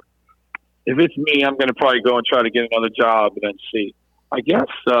 whatever. If it's me, I'm going to probably go and try to get another job and then see. I guess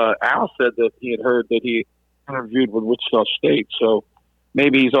Al said that he had heard that he interviewed with Wichita State, so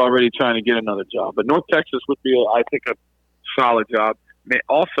maybe he's already trying to get another job. But North Texas would be, I think, a solid job.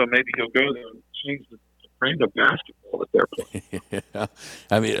 Also, maybe he'll go there and change the brand of basketball that they're playing. Yeah.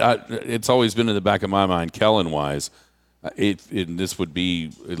 I mean, it's always been in the back of my mind, Kellen-wise, this would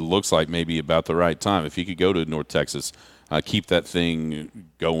be, it looks like maybe about the right time. If he could go to North Texas, keep that thing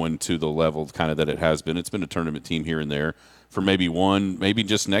going to the level kind of that it has been. It's been a tournament team here and there for maybe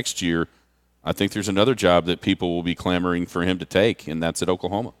just next year. I think there's another job that people will be clamoring for him to take, and that's at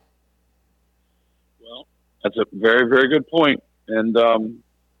Oklahoma. Well, that's a very, very good point. And,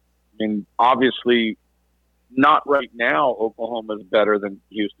 obviously, not right now Oklahoma is better than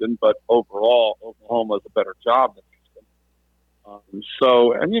Houston, but overall Oklahoma is a better job than Houston.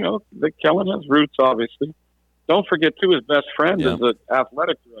 The Kellen has roots, obviously. Don't forget, too, his best friend is the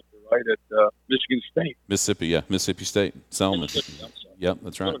athletic director, right, at Michigan State. Mississippi State. Selman. Yep,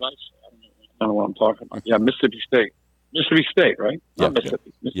 that's right. I don't know what I'm talking about. Yeah, Mississippi State. Mississippi State, right? Not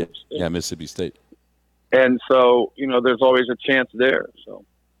Mississippi. Mississippi State. Yeah, Mississippi State. And so, there's always a chance there. So,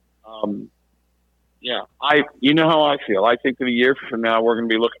 you know how I feel. I think in a year from now, we're going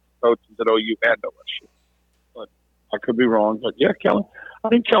to be looking for coaches at OU and OSU. But I could be wrong. But, yeah, Kellen. I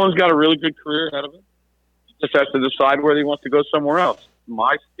think Kellen's got a really good career ahead of him. He just has to decide whether he wants to go somewhere else.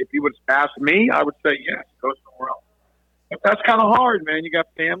 If he would ask me, I would say, yes, go somewhere else. But that's kind of hard, man. You got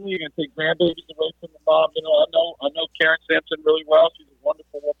family. You're going to take grandbabies away from the mom. I know Karen Sampson really well. She's a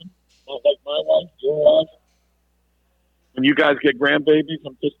wonderful woman. Like my wife, your wife. When you guys get grandbabies,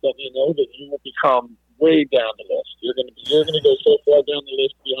 I'm just letting you know that you will become way down the list. You're going to go so far down the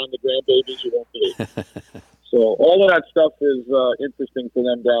list behind the grandbabies you won't believe. So all of that stuff is interesting for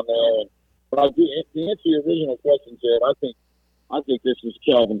them down there. But to answer your original question, Jared, I think this is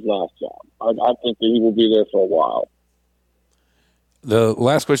Kelvin's last job. I think that he will be there for a while. The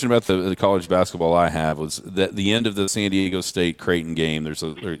last question about the college basketball I have was that the end of the San Diego State Creighton game. It's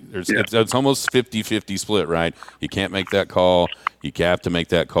almost 50-50 split, right? You can't make that call. You have to make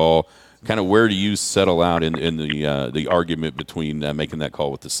that call. Kind of where do you settle out in the argument between making that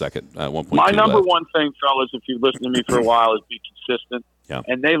call with the second 1.2 My number left? one thing, fellas, if you've listened to me for a while, is be consistent. Yeah.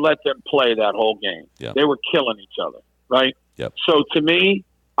 And they let them play that whole game. Yeah. They were killing each other, right? Yep. So to me,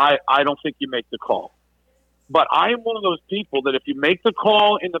 I don't think you make the call. But I am one of those people that if you make the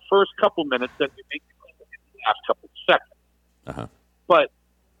call in the first couple minutes, then you make the call in the last couple seconds. Uh-huh. But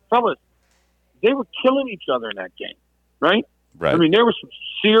fellas, they were killing each other in that game, right? Right. I mean, there was some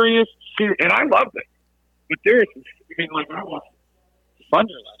serious, and I loved it. But there was some, like I watched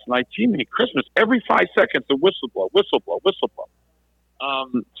Thunder last night. Gee, Christmas, every 5 seconds, a whistle blow.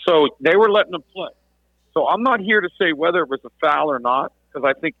 So they were letting them play. So I'm not here to say whether it was a foul or not, because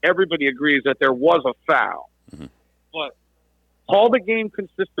I think everybody agrees that there was a foul. Mm-hmm. But call the game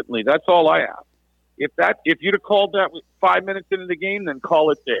consistently. That's all I ask. If you'd have called that 5 minutes into the game, then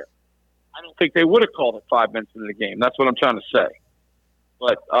call it there. I don't think they would have called it 5 minutes into the game. That's what I'm trying to say.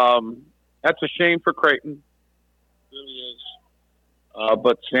 But that's a shame for Creighton. It really is.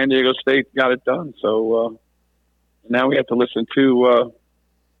 But San Diego State got it done. So now we have to listen to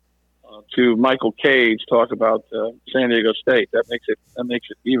Michael Cage talk about San Diego State. That makes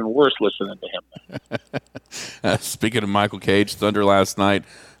it even worse listening to him. Speaking of Michael Cage, Thunder last night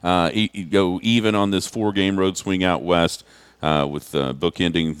go even on this 4-game road swing out west with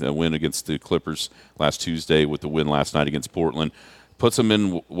bookending the win against the Clippers last Tuesday with the win last night against Portland. Puts them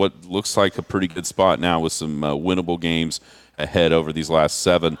in what looks like a pretty good spot now with some winnable games ahead over these last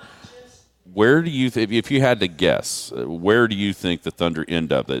 7. Where do you if you had to guess, where do you think the Thunder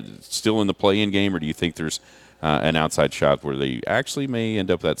end up? Still in the play-in game, or do you think there's an outside shot where they actually may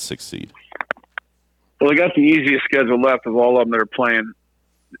end up that 6th seed? Well, they got the easiest schedule left of all of them that are playing.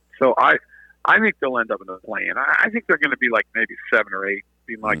 So I think they'll end up in the play-in. I think they're going to be like maybe 7 or 8,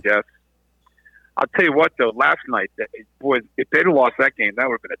 be my guess. I'll tell you what, though, last night, boys, if they'd have lost that game, that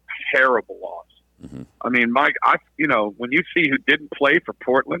would have been a terrible loss. Mm-hmm. I mean, when you see who didn't play for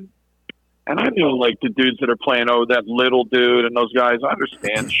Portland, and I know, like, the dudes that are playing, that little dude and those guys, I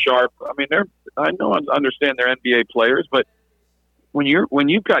understand, Sharp. I mean, I understand they're NBA players, but when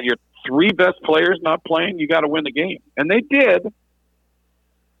you've got your 3 best players not playing, you got to win the game. And they did.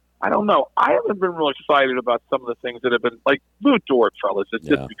 I don't know. I haven't been real excited about some of the things that have been, like, Lou Dort, fellas. It's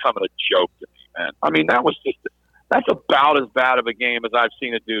just becoming a joke to me, man. I mean, that's about as bad of a game as I've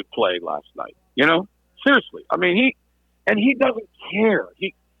seen a dude play last night. You know? Seriously. I mean, he doesn't care.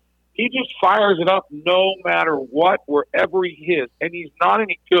 He just fires it up no matter what, wherever he is, and he's not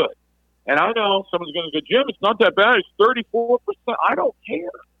any good. And I know someone's going to go, Jim, it's not that bad. It's 34%. I don't care.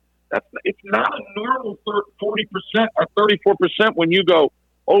 It's not a normal 40% or 34% when you go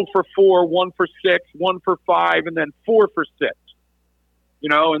 0 for 4, 1 for 6, 1 for 5, and then 4 for 6. You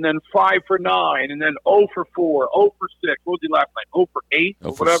know, and then 5 for 9, and then 0 for 4, 0 for 6. What was he last night? 0 for 8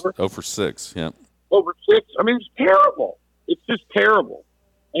 or whatever? 0 for 6, yeah. 0 for 6. I mean, it's terrible. It's just terrible.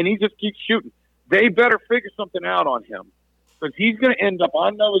 And he just keeps shooting. They better figure something out on him because he's going to end up – I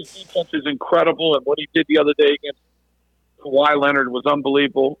know his defense is incredible, and what he did the other day against Kawhi Leonard was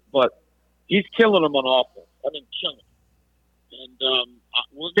unbelievable, but he's killing them on offense. I mean, killing them. And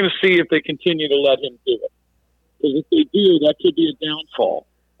we're going to see if they continue to let him do it. Because if they do, that could be a downfall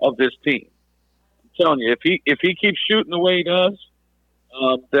of this team. I'm telling you, if he keeps shooting the way he does,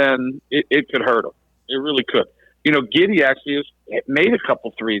 then it could hurt him. It really could. You know, Giddey actually has made a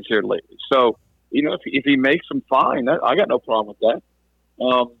couple threes here lately. So, you know, if he makes them, fine. I got no problem with that.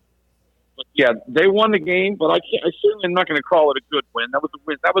 But yeah, they won the game, but I certainly am not going to call it a good win. That was a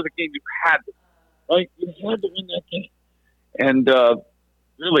win. That was a game you had to, right? You had to win that game. And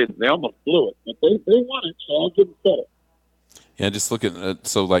really, they almost blew it. But they won it, so I'll give them credit. Yeah, just look at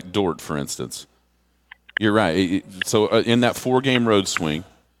so like Dort, for instance. You're right. So in that 4-game road swing,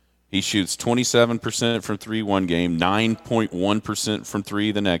 he shoots 27% from 3 one game, 9.1% from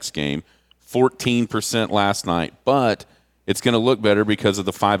 3 the next game, 14% last night. But it's going to look better because of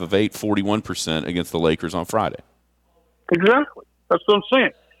the 5 of 8, 41% against the Lakers on Friday. Exactly. That's what I'm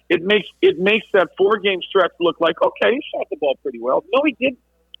saying. It makes that 4-game stretch look like, okay, he shot the ball pretty well. No, he didn't.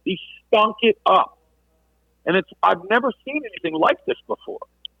 He stunk it up. And I've never seen anything like this before.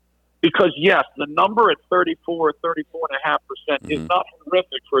 Because, yes, the number at 34.5% is not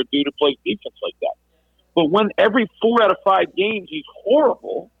horrific for a dude who plays defense like that. But when every 4 out of 5 games he's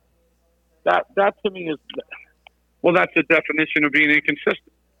horrible, that to me is, well, that's the definition of being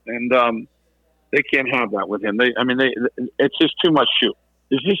inconsistent. And they can't have that with him. It's just too much shooting.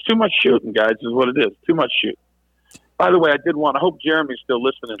 There's just too much shooting, guys, is what it is. Too much shooting. By the way, I hope Jeremy's still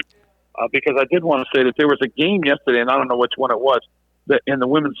listening, because I did want to say that there was a game yesterday, and I don't know which one it was, that in the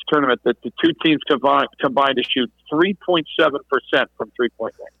women's tournament that the two teams combined to shoot 3.7% from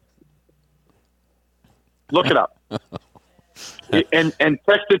 3-point range. Look it up. and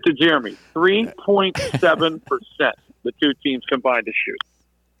text it to Jeremy. 3.7% the two teams combined to shoot.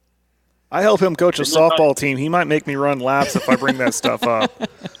 I help him coach a softball team. He might make me run laps if I bring that stuff up.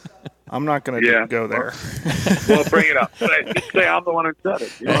 I'm not going to go there. Well, bring it up. Just say I'm the one who said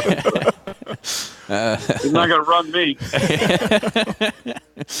it. You know He's not going to run me.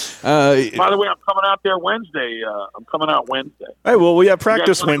 By the way, I'm coming out there Wednesday. Hey, well, we have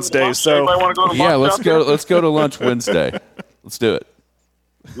practice Wednesday, so anybody want to go to lunch let's go to lunch Wednesday. Let's do it.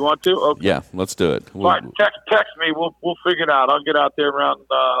 You want to? Okay. Yeah, let's do it. All right, text me. We'll figure it out. I'll get out there around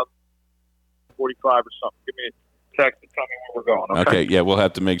 45 or something. Give me a text and tell me where we're going. Okay. Yeah, we'll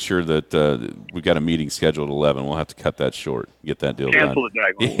have to make sure that we've got a meeting scheduled at 11. We'll have to cut that short. Get that deal Cancel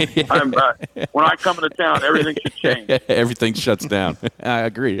done. the day. When I come into town, everything should change. Everything shuts down. I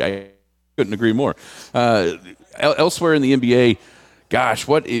agree. I couldn't agree more. Elsewhere in the NBA, gosh,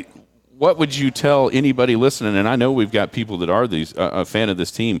 what would you tell anybody listening? And I know we've got people that are a fan of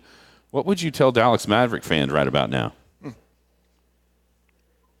this team. What would you tell Dallas Maverick fans right about now?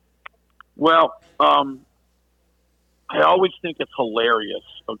 Well, I always think it's hilarious,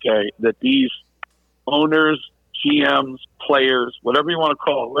 okay, that these owners, GMs, players, whatever you want to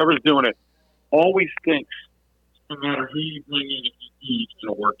call it, whoever's doing it, always thinks no matter who you bring in, it's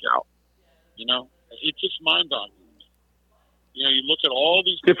going to work out. You know, it's just mind-boggling. You know, you look at all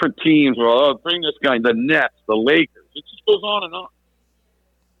these different teams. Well, bring this guy, the Nets, the Lakers. It just goes on and on.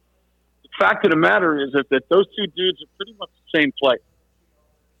 The fact of the matter is that those two dudes are pretty much the same player.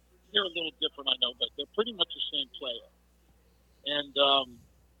 They're a little different, I know, but they're pretty much the same player. And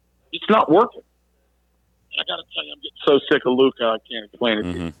it's not working. I got to tell you, I'm getting so sick of Luka, I can't explain it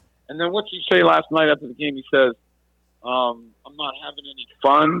to you. And then what did he say last night after the game? He says, I'm not having any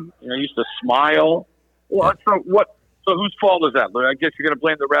fun. You know, I used to smile. Well, so whose fault is that? I guess you're going to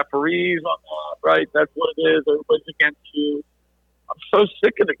blame the referees on that, right? That's what it is. Everybody's against you. I'm so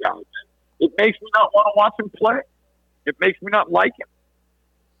sick of the guy, man. It makes me not want to watch him play. It makes me not like him.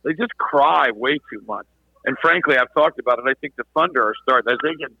 They just cry way too much. And frankly, I've talked about it. I think the Thunder are starting, as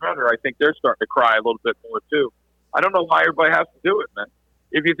they get better, I think they're starting to cry a little bit more too. I don't know why everybody has to do it, man.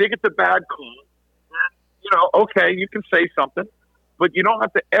 If you think it's a bad call, you know, okay, you can say something, but you don't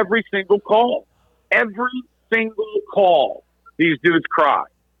have to every single call. Every single call, these dudes cry.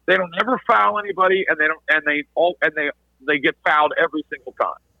 They don't ever foul anybody, and they get fouled every single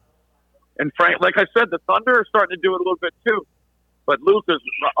time. And Frank, like I said, the Thunder are starting to do it a little bit too. But Luka's,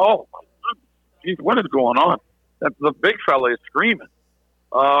 oh my goodness, geez, what is going on? The big fella is screaming.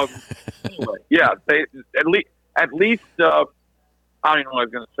 Anyway, yeah, they at least I don't even know what I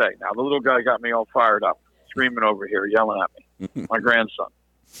was going to say. Now the little guy got me all fired up, screaming over here, yelling at me. My grandson.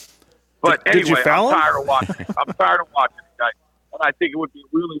 But anyway, did you foul him? I'm tired of watching the guy, and I think it would be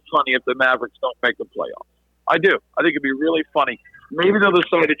really funny if the Mavericks don't make the playoffs. I do. I think it'd be really funny. Maybe they'll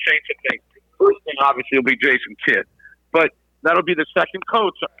decide to change the thing. First thing, obviously, will be Jason Kidd, but that'll be the second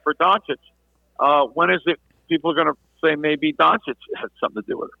coach for Doncic. When is it people are going to say maybe Doncic had something to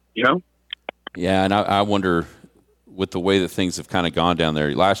do with it? You know? Yeah, and I wonder, with the way that things have kind of gone down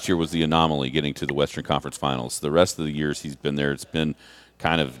there. Last year was the anomaly, getting to the Western Conference Finals. The rest of the years he's been there, it's been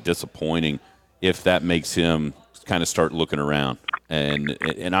kind of disappointing. If that makes him kind of start looking around, and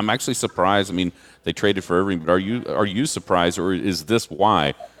I'm actually surprised. I mean, they traded for Irving, but are you surprised, or is this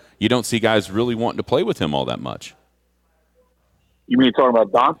why you don't see guys really wanting to play with him all that much? You mean you're talking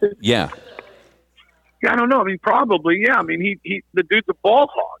about Doncic? Yeah. Yeah, I don't know. I mean, probably. Yeah. I mean, he the dude's a ball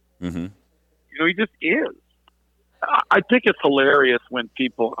hog. Mm-hmm. You know, he just is. I think it's hilarious when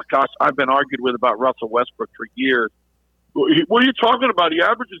people. Gosh, I've been argued with about Russell Westbrook for years. What are you talking about? He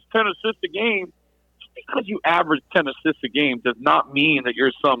averages 10 assists a game. Just because you average 10 assists a game does not mean that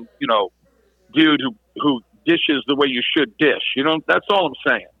you're some, you know, dude who dishes the way you should dish. You know, that's all I'm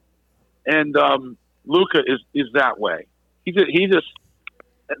saying. And Luka is that way. He just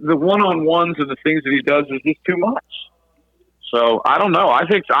the one-on-ones and the things that he does is just too much. So I don't know. I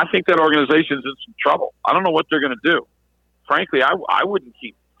think that organization's in some trouble. I don't know what they're going to do. Frankly, I wouldn't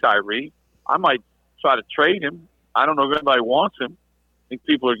keep Kyrie. I might try to trade him. I don't know if anybody wants him. I think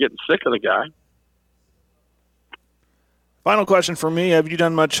people are getting sick of the guy. Final question for me. Have you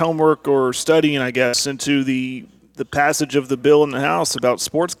done much homework or studying, I guess, into the passage of the bill in the House about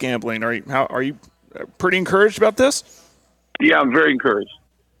sports gambling? Are you pretty encouraged about this? Yeah, I'm very encouraged.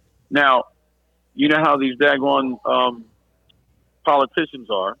 Now, you know how these daggone politicians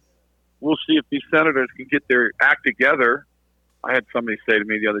are. We'll see if these senators can get their act together. I had somebody say to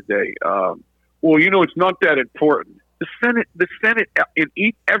me the other day, well, you know, it's not that important. The Senate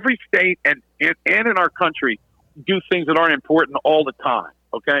in every state and in our country do things that aren't important all the time,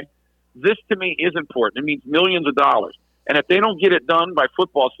 okay? This, to me, is important. It means millions of dollars. And if they don't get it done by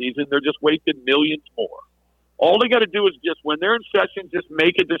football season, they're just wasting millions more. All they got to do is just, when they're in session, just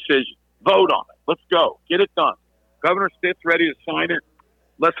make a decision. Vote on it. Let's go. Get it done. Governor Stitt's ready to sign it.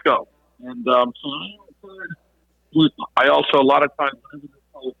 Let's go. And I also a lot of times. I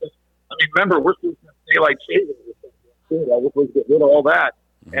mean, remember we're supposed to have daylight savings. I was supposed to get rid of all that,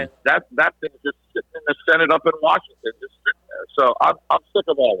 and that thing's just sitting in the Senate up in Washington, just sitting there. So I'm sick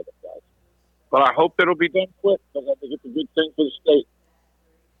of all of it, guys. But I hope that it'll be done quick because I think it's a good thing for the state.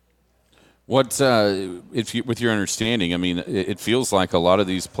 What, with your understanding, I mean, it feels like a lot of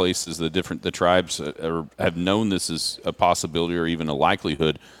these places, the tribes have known this is a possibility or even a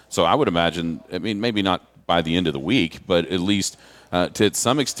likelihood. So I would imagine, I mean, maybe not by the end of the week, but at least to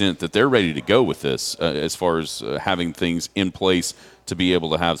some extent that they're ready to go with this as far as having things in place to be able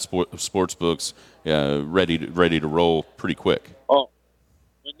to have sports books ready to roll pretty quick. Oh,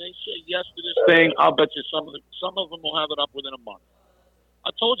 when they say yes to this thing, I'll bet you some of them will have it up within a month. I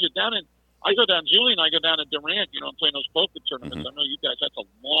told you Julie and I go down to Durant, and play those poker tournaments. I know you guys, that's a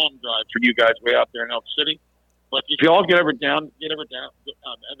long drive for you guys way out there in Elk City. But if you all get ever to get down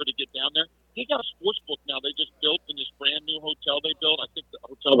there, they got a sports book now. They just built in this brand new hotel they built. I think the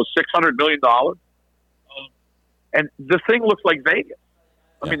hotel was $600 million. And the thing looks like Vegas.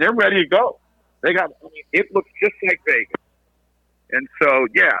 I mean, they're ready to go. It looks just like Vegas. And so,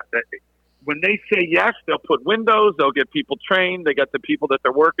 when they say yes, they'll put windows, they'll get people trained, they got the people that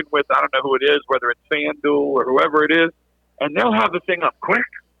they're working with, I don't know who it is, whether it's FanDuel or whoever it is, and they'll have the thing up quick.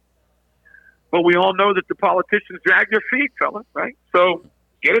 But we all know that the politicians drag their feet, fellas, right? So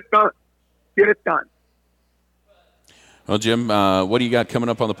get it done. Get it done. Well, Jim, what do you got coming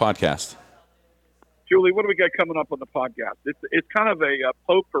up on the podcast? Julie, what do we got coming up on the podcast? It's kind of a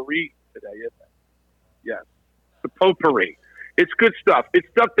potpourri today, isn't it? Yes, the potpourri. It's good stuff. It's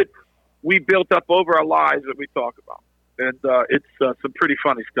stuff that we built up over our lives that we talk about. And it's some pretty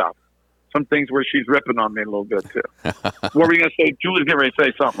funny stuff. Some things where she's ripping on me a little bit, too. What were you going to say? Julie's getting ready to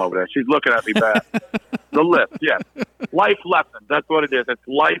say something over there. She's looking at me bad. The lift, yes. Life lessons. That's what it is. It's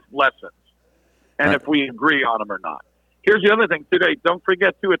life lessons. And if we agree on them or not. Here's the other thing today. Don't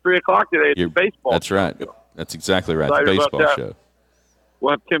forget, too, at 3 o'clock today, it's baseball. That's right. That's exactly right. Excited the baseball show.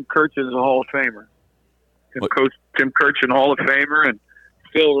 We'll have Tim Kirchin as a Hall of Famer. Tim Kirchin, Hall of Famer, and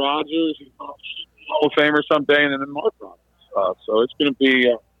Phil Rogers, Hall of Famer someday, and then Mark Rogers. So it's going to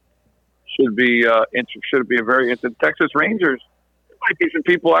be should be a very interesting. Texas Rangers. There might be some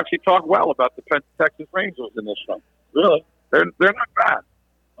people actually talk well about the Texas Rangers in this one. Really, they're not bad.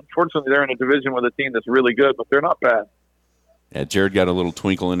 Unfortunately, they're in a division with a team that's really good, but they're not bad. Yeah, Jared got a little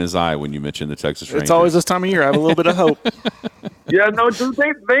twinkle in his eye when you mentioned the Texas Rangers. It's always this time of year. I have a little bit of hope. Yeah, no, dude,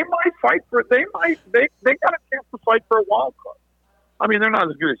 they might fight for. They got a chance to fight for a wild card. I mean, they're not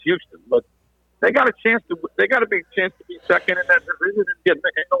as good as Houston, but they got a chance to. They got a big chance to be second in that division and get in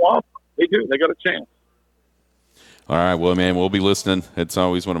the wild card. They do. They got a chance. All right, well, man, we'll be listening. It's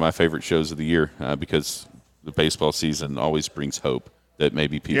always one of my favorite shows of the year because the baseball season always brings hope that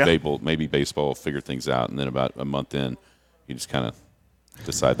maybe baseball will figure things out, and then about a month in, you just kind of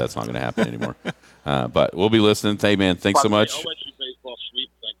decide that's not going to happen anymore. But we'll be listening. Hey, man, thanks so much. I'll let you baseball sweep.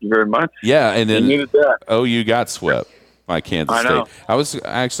 Thank you very much. Yeah, and then you got swept by Kansas State. Know. I was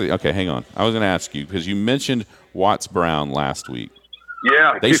actually okay. Hang on. I was going to ask you because you mentioned Watts Brown last week.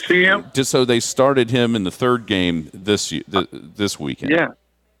 Yeah, did you see him? Just so they started him in the third game this weekend. Yeah.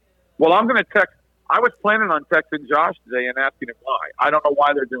 Well, I'm going to text. I was planning on texting Josh today and asking him why. I don't know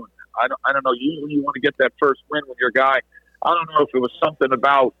why they're doing that. I don't know. Usually you want to get that first win with your guy. I don't know if it was something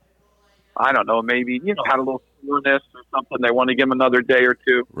about, I don't know, maybe, had a little soreness or something. They want to give him another day or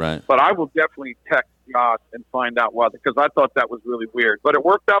two. Right. But I will definitely text Josh and find out why, because I thought that was really weird. But it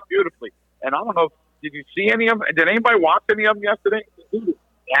worked out beautifully. And I don't know, did you see any of them? Did anybody watch any of them yesterday? He was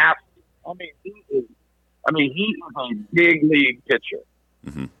nasty. He is a big league pitcher.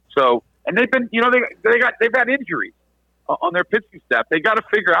 Mm-hmm. So, and they've been, they've had injuries on their pitching staff. They got to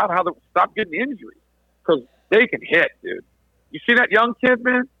figure out how to stop getting injuries because they can hit, dude. You see that young kid,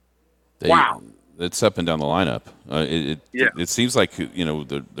 man? Wow. It's up and down the lineup. It seems like,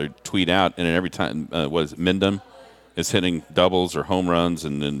 they tweet out, and every time, Mendham is hitting doubles or home runs,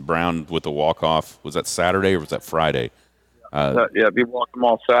 and then Brown with the walk-off. Was that Saturday or was that Friday? We walked them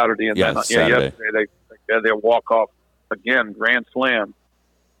all Saturday. And then, Saturday. Yesterday they walk-off again, grand slam.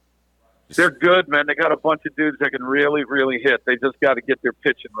 They're good, man. They got a bunch of dudes that can really, really hit. They just got to get their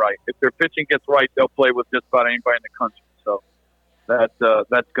pitching right. If their pitching gets right, they'll play with just about anybody in the country. So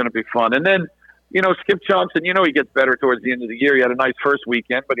that's going to be fun. And then, Skip Johnson, he gets better towards the end of the year. He had a nice first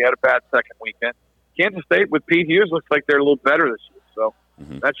weekend, but he had a bad second weekend. Kansas State with Pete Hughes looks like they're a little better this year. So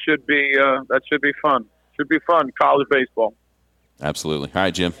that should be fun. Should be fun, college baseball. Absolutely. All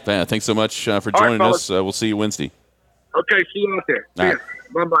right, Jim. Thanks so much for joining us. We'll see you Wednesday. Okay, see you out there. See ya.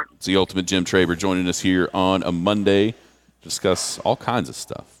 Bye-bye. It's the Ultimate Jim Traber joining us here on a Monday to discuss all kinds of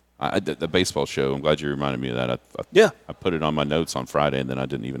stuff. The baseball show, I'm glad you reminded me of that. I put it on my notes on Friday, and then I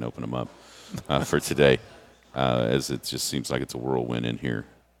didn't even open them up for today, as it just seems like it's a whirlwind in here.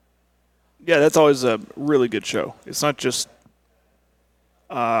 Yeah, that's always a really good show. It's not just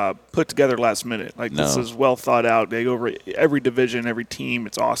put together last minute. This is well thought out. They go over every division, every team.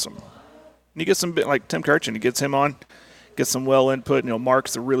 It's awesome. And you get some, like Tim Kirchin, he gets him on, gets some well input.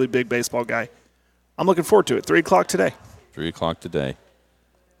 Mark's a really big baseball guy. I'm looking forward to it. 3 o'clock today. 3 o'clock today.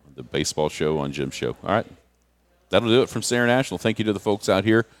 The baseball show on Jim's show. All right. That'll do it from Sayre National. Thank you to the folks out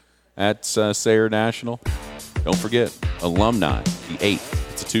here at Sayre National. Don't forget, alumni, the 8th.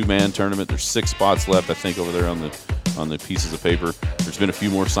 It's a 2-man tournament. There's 6 spots left, I think, over there on the pieces of paper. There's been a few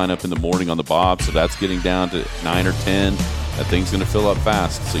more sign up in the morning on the Bob, so that's getting down to 9 or 10. That thing's going to fill up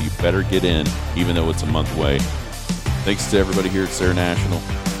fast, so you better get in, even though it's a month away. Thanks to everybody here at Sayre National,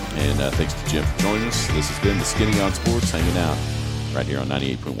 and thanks to Jim for joining us. This has been the Skinny on Sports, hanging out right here on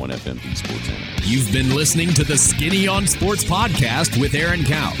 98.1 FM, the Sports Animal. You've been listening to the Skinny on Sports podcast with Aaron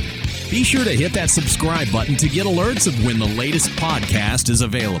Cow. Be sure to hit that subscribe button to get alerts of when the latest podcast is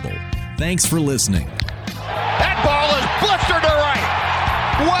available. Thanks for listening. That ball is blistered to right.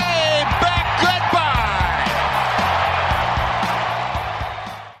 Way back.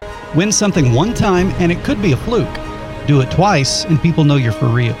 Goodbye. Win something one time and it could be a fluke. Do it twice and people know you're for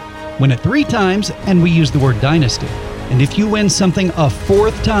real. Win it 3 times and we use the word dynasty. And if you win something a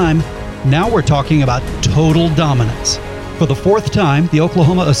 4th time, now we're talking about total dominance. For the 4th time, the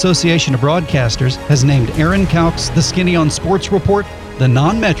Oklahoma Association of Broadcasters has named Aaron Kauk's The Skinny on Sports Report the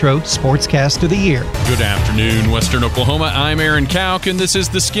non-metro sportscast of the year. Good afternoon, Western Oklahoma. I'm Aaron Kauk, and this is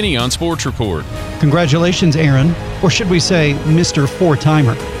the Skinny on Sports Report. Congratulations, Aaron, or should we say Mr.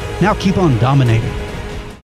 4-timer. Now keep on dominating.